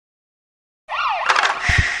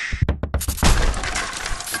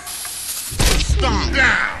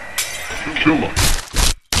Stompdown. Killer.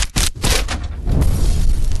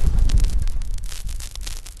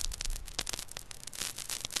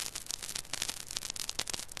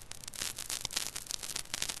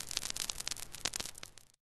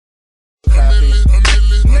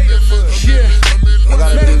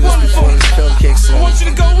 I want you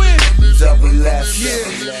to go in. Double F,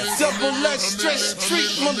 yeah. Double X, stretch street,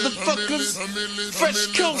 motherfuckers. Fresh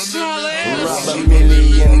coast, holla ass. Rob a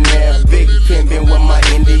millionaire, big pimpin' with my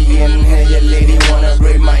Indian hair. Your lady wanna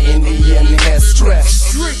braid my Indian hair. Stretch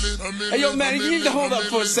street. Hey, yo, man, you need to hold up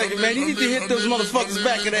for a second, man. You need to hit those motherfuckers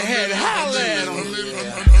back of the head. Holla at them.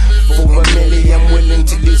 For a million, I'm willing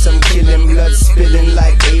to do some killing, blood spilling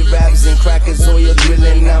like Arabs and crackers, oil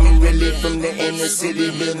drilling. I'm really from the inner city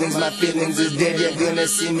buildings. My feelings is dead. You're gonna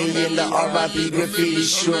see me in the R.I.P. graffiti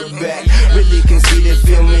short back. Really conceited,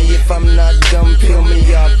 feel me. If I'm not dumb, peel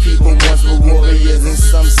me up. People once were warriors and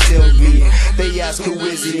some still be. They ask who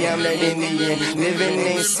is he? I'm that Indian. Living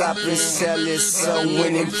ain't stop and sell. It's a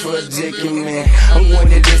winning predicament. I'm going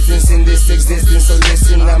the distance in this existence, so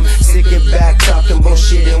listen. I'm sick of back talking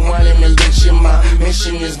bullshit and whining and bitching. My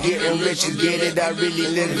mission is getting richer, get it, I really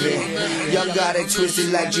live it. Y'all got it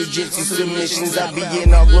twisted like jiu-jitsu submissions. I be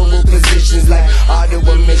in all global positions like auto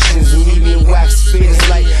emissions. Leaving wax spits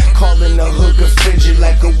like calling a hooker frigid,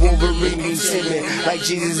 like a Wolverine being timid, like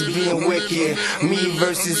Jesus being wicked. Me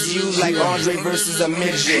versus you, like Andre versus a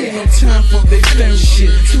midget. Ain't no time for big femme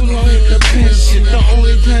shit, too long in the pension. The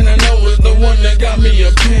only plan I know is the one that got me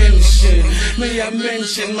a pension. May I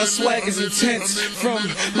mention, my swag is intense. From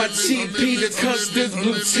my TP to custard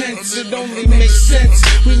blue tents, it only makes sense.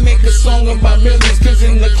 We make a song about millions, cause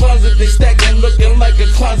in the closet they stacking, looking like a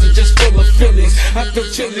closet just full of Phillies. I feel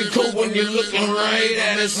chilly cold when you're looking right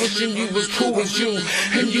at us, wishing you was cool as you,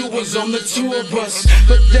 and you was on the tour bus.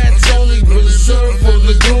 But that's only reserved for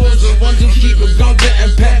the goons, the ones who keep a gunga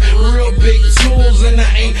and pack real big tools. And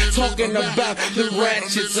I ain't talking about the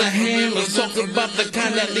ratchets or hammers, talk about the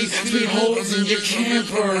kind that leaves 3 holes in your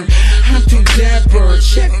camper. I'm too dapper,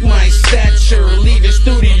 check my stature, leave the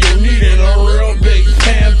studio needing a real big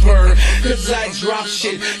pamper. Cause I drop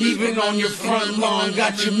shit even on your front lawn.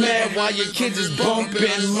 Got you mad while your kids is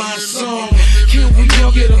bumping my song. Can we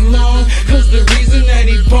all get along? Cause the reason that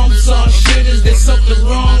he bumps our shit is there's something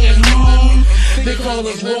wrong at home. They call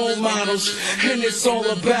us role models, and it's all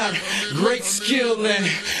about great skill and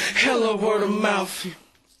hella word of mouth.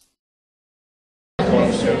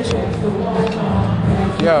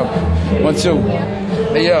 Yo, 1, 2.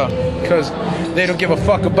 Hey, yo, cause they don't give a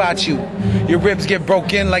fuck about you. Your ribs get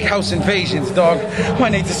broke in like house invasions, dog. My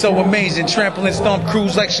nature's so amazing. Trample and stomp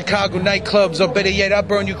crews like Chicago nightclubs. Or better yet, I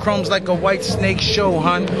burn you crumbs like a white snake show,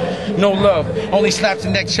 hun. No love, only slaps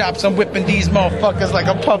and neck chops. I'm whipping these motherfuckers like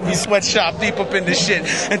a puppy sweatshop deep up in the shit.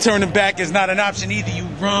 And turning back is not an option. Either you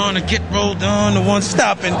run or get rolled on. The one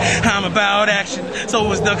stopping. I'm about action, so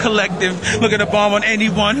is the collective. Look at the bomb on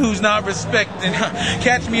anyone who's not respecting.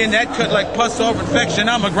 Catch me in that cut like pus or infection.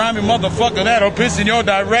 I'm a grimy motherfucker that'll piss in your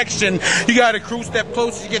direction. You got a crew step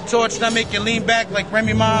close, you get torched. I make you lean back like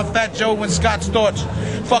Remy Ma, Fat Joe, and Scott Storch.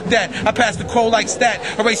 Fuck that, I pass the crow like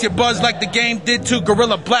stat. Erase your buzz like the game did to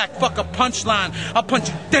Gorilla Black. Fuck a punchline, I'll punch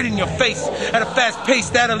you dead in your face. At a fast pace,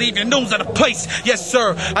 that'll leave your nose out of place. Yes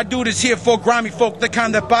sir, I do this here for grimy folk. The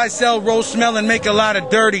kind that buy, sell, roll, smell, and make a lot of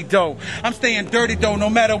dirty dough. I'm staying dirty though, no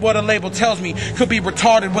matter what a label tells me. Could be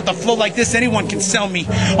retarded, with a flow like this, anyone can sell me.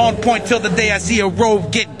 On point till the day I see a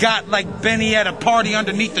robe get got like Benny at a party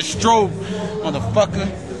underneath the strobe. Motherfucker,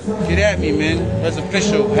 get at me, man. That's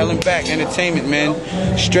official. Hellnback Entertainment, man.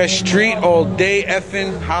 Stretch street all day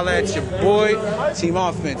effing. Holla at your boy. Team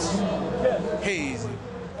offense. Hazy.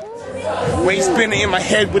 Waist spinner in my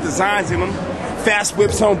head with designs in them. Fast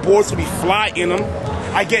whips on board so we fly in them.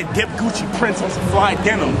 I get dip Gucci prints on some fly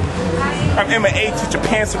denim. I'm M.A. to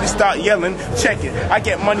Japan, so they start yelling. Check it. I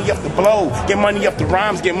get money up the blow, get money up the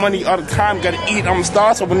rhymes, get money all the time. Gotta eat, I'm a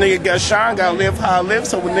star, so a nigga gotta shine. Gotta live how I live,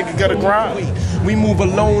 so a nigga gotta grind. We move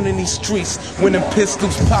alone in these streets. When them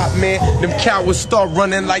pistols pop, man, them cowards start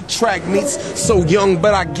running like track meets. So young,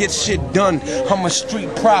 but I get shit done. I'm a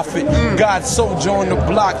street prophet. God soldier on the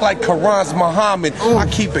block like Quran's Muhammad. I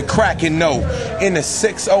keep it cracking though. In the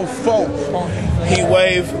 604.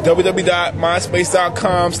 Heatwave,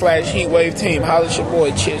 www.myspace.com/Heatwave team. Holla at your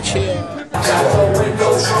boy, chill.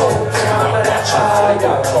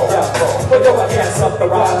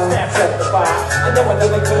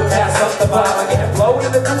 Flow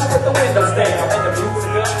in the cool with the windows down and the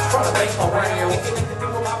music up, trying to make my round.